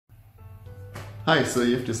Hi, so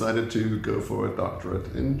you've decided to go for a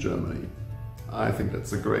doctorate in Germany. I think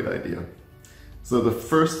that's a great idea. So the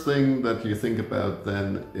first thing that you think about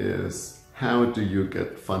then is, how do you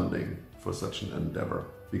get funding for such an endeavor?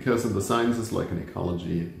 Because in the sciences like in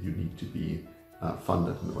ecology, you need to be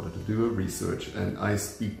funded in order to do a research. And I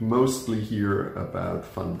speak mostly here about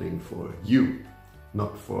funding for you,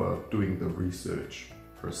 not for doing the research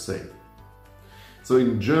per se. So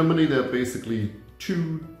in Germany, there are basically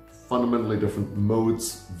two fundamentally different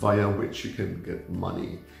modes via which you can get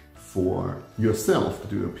money for yourself to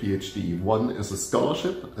do a PhD. One is a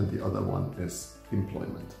scholarship and the other one is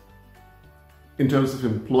employment. In terms of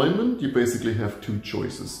employment, you basically have two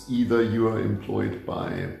choices. Either you are employed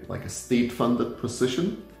by like a state-funded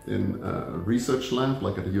position in a research lab,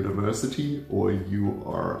 like at a university, or you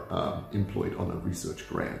are employed on a research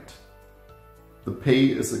grant. The pay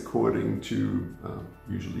is according to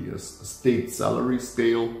usually a state salary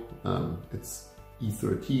scale. It's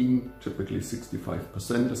E13, typically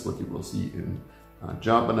 65% is what you will see in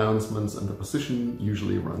job announcements, and the position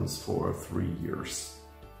usually runs for 3 years.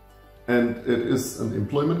 And it is an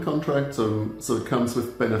employment contract, so it comes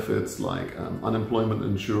with benefits like unemployment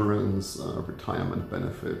insurance, retirement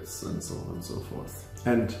benefits, and so on and so forth,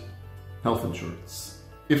 and health insurance.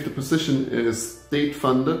 If the position is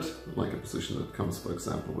state-funded, like a position that comes, for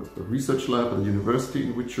example, with the research lab and the university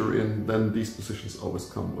in which you're in, then these positions always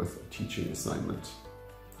come with a teaching assignment.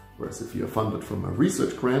 Whereas if you're funded from a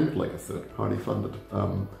research grant, like a third-party funded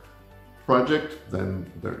project, then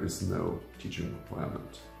there is no teaching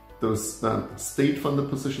requirement. Those state-funded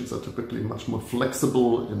positions are typically much more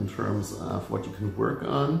flexible in terms of what you can work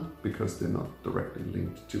on, because they're not directly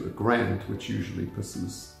linked to a grant, which usually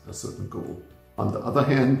pursues a certain goal. On the other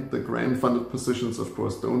hand, the grant-funded positions, of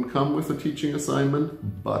course, don't come with a teaching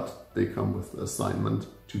assignment, but they come with the assignment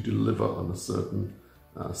to deliver on a certain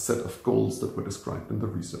set of goals that were described in the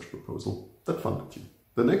research proposal that funded you.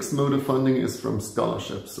 The next mode of funding is from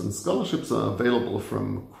scholarships, and scholarships are available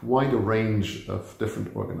from quite a range of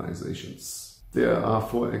different organizations. There are,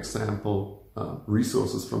 for example,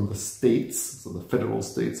 resources from the states, so the federal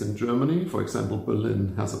states in Germany. For example,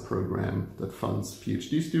 Berlin has a program that funds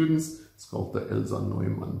PhD students. It's called the Elsa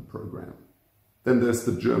Neumann program. Then there's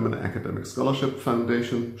the German Academic Scholarship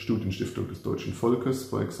Foundation, Studienstiftung des deutschen Volkes,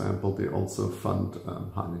 for example. They also fund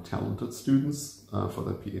highly talented students for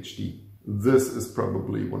their PhD. This is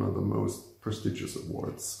probably one of the most prestigious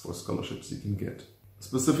awards for scholarships you can get.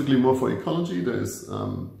 Specifically more for ecology, there is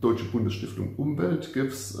Deutsche Bundesstiftung Umwelt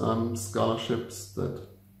gives scholarships that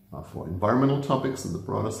are for environmental topics in the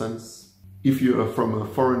broader sense. If you are from a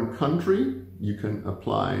foreign country, you can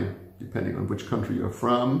apply, depending on which country you're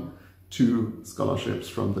from, to scholarships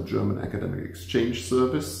from the German Academic Exchange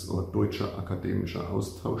Service, or Deutscher Akademischer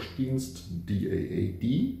Austauschdienst,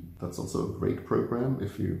 DAAD. That's also a great program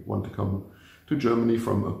if you want to come to Germany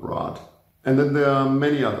from abroad. And then there are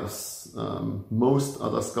many others. Most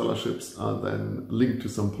other scholarships are then linked to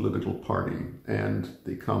some political party, and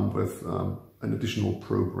they come with an additional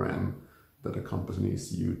program that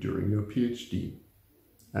accompanies you during your PhD.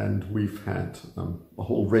 And we've had a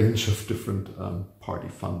whole range of different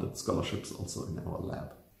party-funded scholarships also in our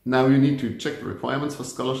lab. Now you need to check the requirements for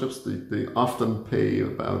scholarships. They often pay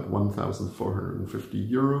about 1,450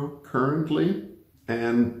 euro currently.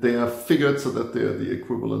 And they are figured so that they're the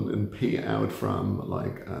equivalent in payout from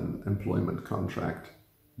like an employment contract.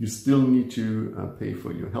 You still need to pay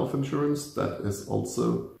for your health insurance. That is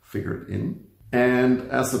also figured in. And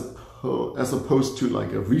as opposed to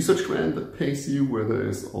like a research grant that pays you, where there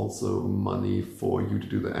is also money for you to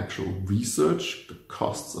do the actual research, the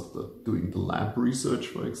costs of doing the lab research,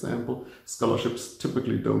 for example, scholarships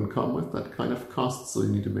typically don't come with that kind of cost. So you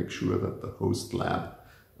need to make sure that the host lab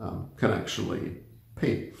can actually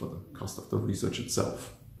pay for the cost of the research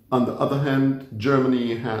itself. On the other hand,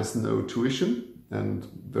 Germany has no tuition and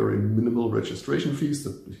very minimal registration fees.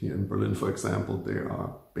 That here in Berlin, for example, they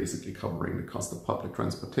are basically covering the cost of public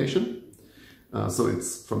transportation. So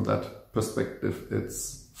it's, from that perspective,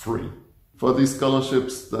 it's free. For these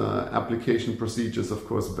scholarships, the application procedures, of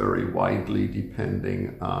course, vary widely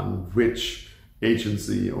depending on which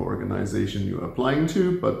agency or organization you're applying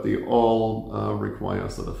to, but they all require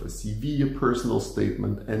sort of a CV, a personal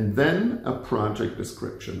statement, and then a project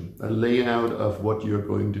description, a layout of what you're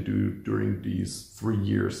going to do during these 3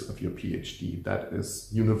 years of your PhD. That is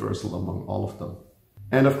universal among all of them.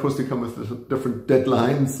 And of course, they come with different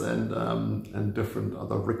deadlines and different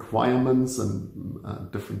other requirements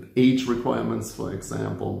and different age requirements, for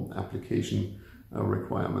example, application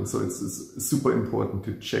requirements. So it's super important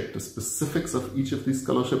to check the specifics of each of these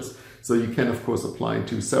scholarships. So you can, of course, apply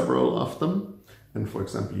to several of them. And for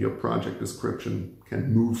example, your project description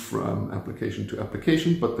can move from application to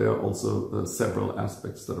application, but there are also several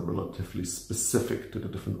aspects that are relatively specific to the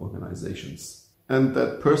different organizations. And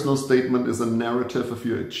that personal statement is a narrative of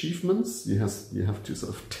your achievements. You have to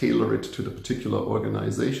sort of tailor it to the particular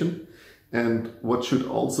organization. And what should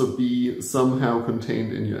also be somehow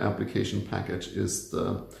contained in your application package is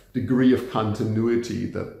the degree of continuity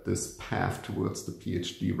that this path towards the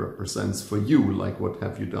PhD represents for you. Like, what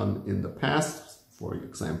have you done in the past, for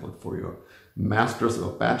example, for your master's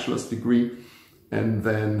or bachelor's degree? And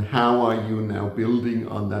then how are you now building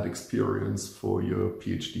on that experience for your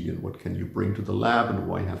PhD, and what can you bring to the lab, and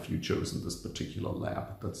why have you chosen this particular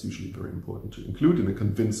lab? That's usually very important to include in a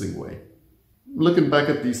convincing way. Looking back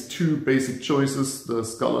at these two basic choices, the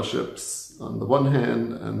scholarships on the one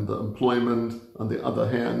hand and the employment on the other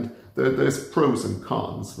hand, there's pros and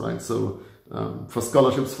cons, right? So for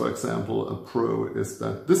scholarships, for example, a pro is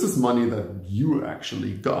that this is money that you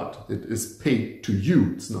actually got. It is paid to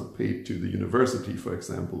you. It's not paid to the university, for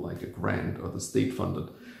example, like a grant or the state-funded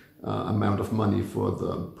amount of money for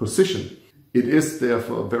the position. It is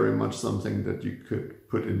therefore very much something that you could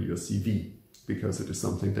put in your CV, because it is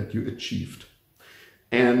something that you achieved.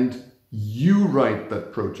 And you write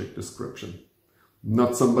that project description,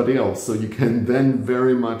 not somebody else. So you can then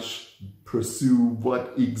very much pursue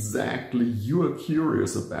what exactly you are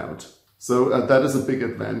curious about. So that is a big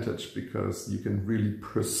advantage, because you can really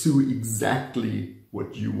pursue exactly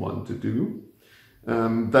what you want to do.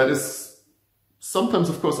 That is sometimes,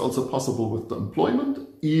 of course, also possible with the employment,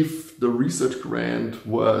 if the research grant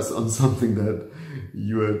was on something that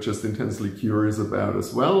you are just intensely curious about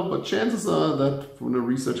as well. But chances are that from a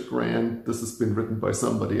research grant, this has been written by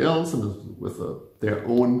somebody else and with their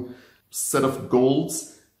own set of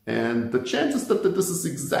goals. And the chances that this is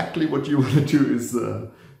exactly what you want to do is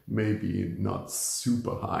maybe not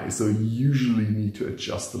super high. So you usually need to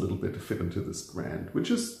adjust a little bit to fit into this grant,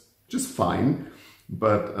 which is just fine.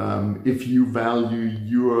 But if you value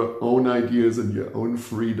your own ideas and your own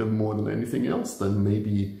freedom more than anything else, then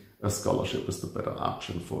maybe a scholarship is the better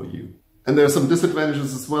option for you. And there are some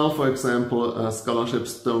disadvantages as well. For example,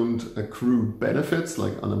 scholarships don't accrue benefits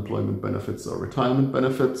like unemployment benefits or retirement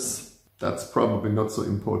benefits. That's probably not so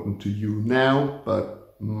important to you now,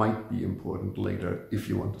 but might be important later if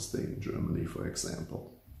you want to stay in Germany, for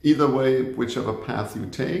example. Either way, whichever path you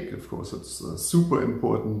take, of course, it's super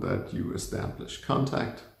important that you establish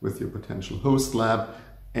contact with your potential host lab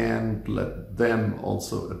and let them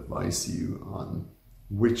also advise you on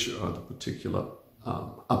which are the particular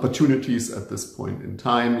opportunities at this point in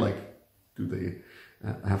time. Like, do they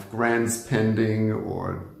have grants pending,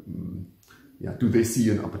 or do they see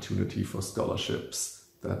an opportunity for scholarships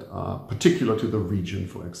that are particular to the region,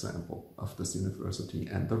 for example, of this university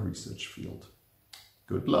and the research field?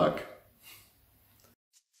 Good luck!